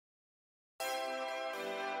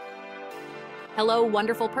Hello,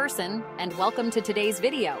 wonderful person, and welcome to today's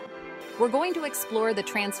video. We're going to explore the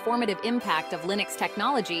transformative impact of Linux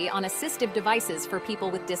technology on assistive devices for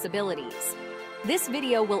people with disabilities. This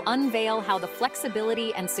video will unveil how the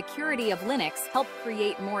flexibility and security of Linux help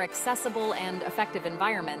create more accessible and effective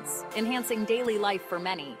environments, enhancing daily life for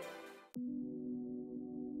many.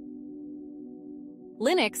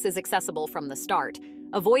 Linux is accessible from the start,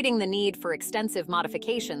 avoiding the need for extensive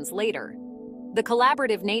modifications later. The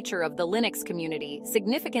collaborative nature of the Linux community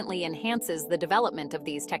significantly enhances the development of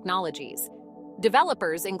these technologies.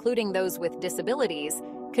 Developers, including those with disabilities,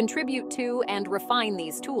 contribute to and refine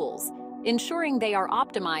these tools, ensuring they are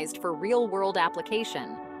optimized for real-world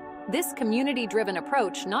application. This community-driven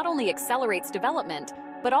approach not only accelerates development,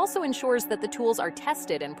 but also ensures that the tools are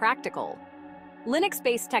tested and practical.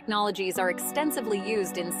 Linux-based technologies are extensively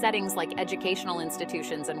used in settings like educational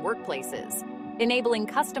institutions and workplaces, enabling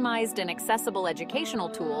customized and accessible educational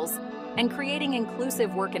tools and creating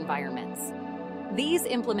inclusive work environments. These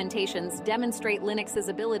implementations demonstrate Linux's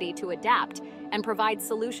ability to adapt and provide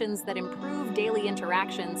solutions that improve daily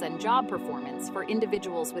interactions and job performance for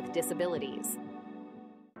individuals with disabilities.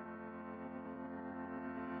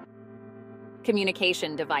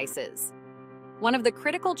 Communication devices. One of the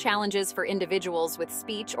critical challenges for individuals with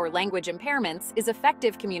speech or language impairments is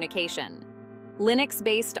effective communication.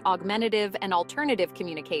 Linux-based augmentative and alternative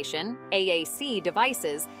communication, AAC,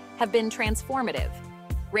 devices have been transformative.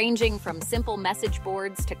 Ranging from simple message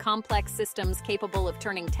boards to complex systems capable of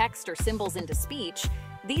turning text or symbols into speech,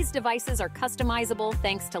 these devices are customizable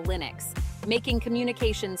thanks to Linux, making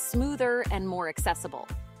communication smoother and more accessible.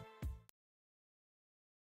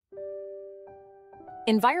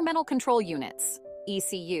 Environmental Control Units,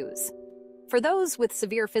 ECUs. For those with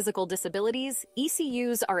severe physical disabilities,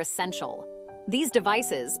 ECUs are essential. These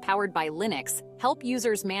devices, powered by Linux, help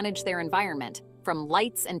users manage their environment, from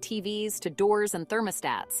lights and TVs to doors and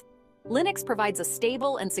thermostats. Linux provides a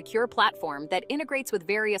stable and secure platform that integrates with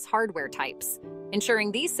various hardware types,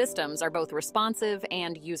 ensuring these systems are both responsive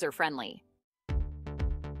and user-friendly.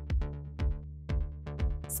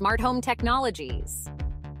 Smart home technologies.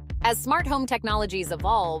 As smart home technologies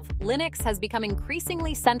evolve, Linux has become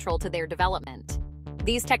increasingly central to their development.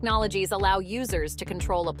 These technologies allow users to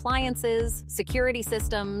control appliances, security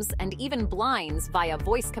systems, and even blinds via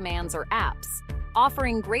voice commands or apps,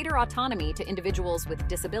 offering greater autonomy to individuals with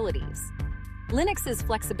disabilities. Linux's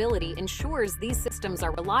flexibility ensures these systems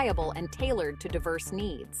are reliable and tailored to diverse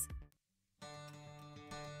needs.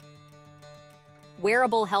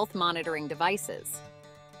 Wearable health monitoring devices.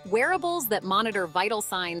 Wearables that monitor vital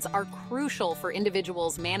signs are crucial for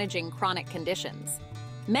individuals managing chronic conditions.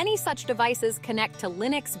 Many such devices connect to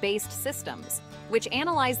Linux-based systems, which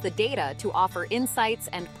analyze the data to offer insights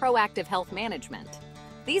and proactive health management.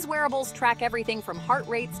 These wearables track everything from heart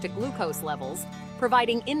rates to glucose levels,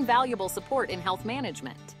 providing invaluable support in health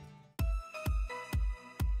management.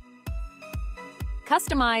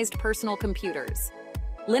 Customized personal computers.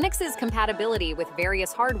 Linux's compatibility with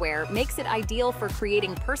various hardware makes it ideal for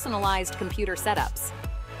creating personalized computer setups.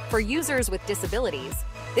 For users with disabilities,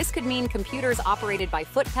 this could mean computers operated by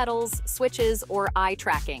foot pedals, switches, or eye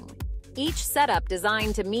tracking. Each setup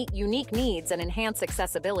designed to meet unique needs and enhance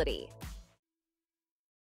accessibility.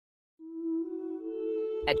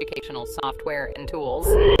 Educational software and tools.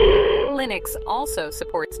 Linux also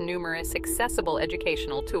supports numerous accessible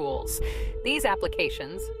educational tools. These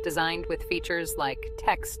applications, designed with features like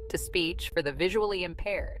text-to-speech for the visually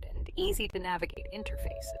impaired and easy-to-navigate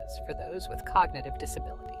interfaces for those with cognitive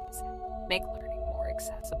disabilities, make learning more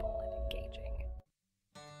accessible and engaging.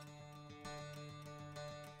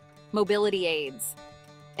 Mobility aids.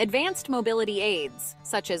 Advanced mobility aids,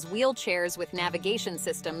 such as wheelchairs with navigation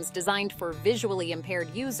systems designed for visually impaired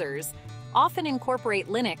users, often incorporate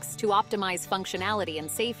Linux to optimize functionality and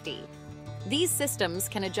safety. These systems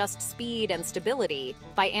can adjust speed and stability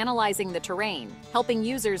by analyzing the terrain, helping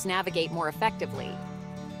users navigate more effectively.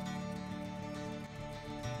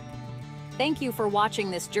 Thank you for watching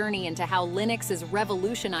this journey into how Linux is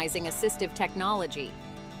revolutionizing assistive technology.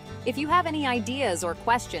 If you have any ideas or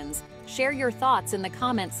questions, share your thoughts in the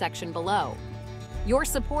comments section below. Your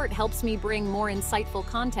support helps me bring more insightful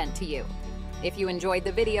content to you. If you enjoyed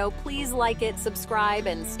the video, please like it, subscribe,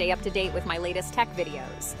 and stay up to date with my latest tech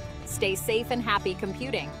videos. Stay safe and happy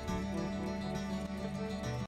computing.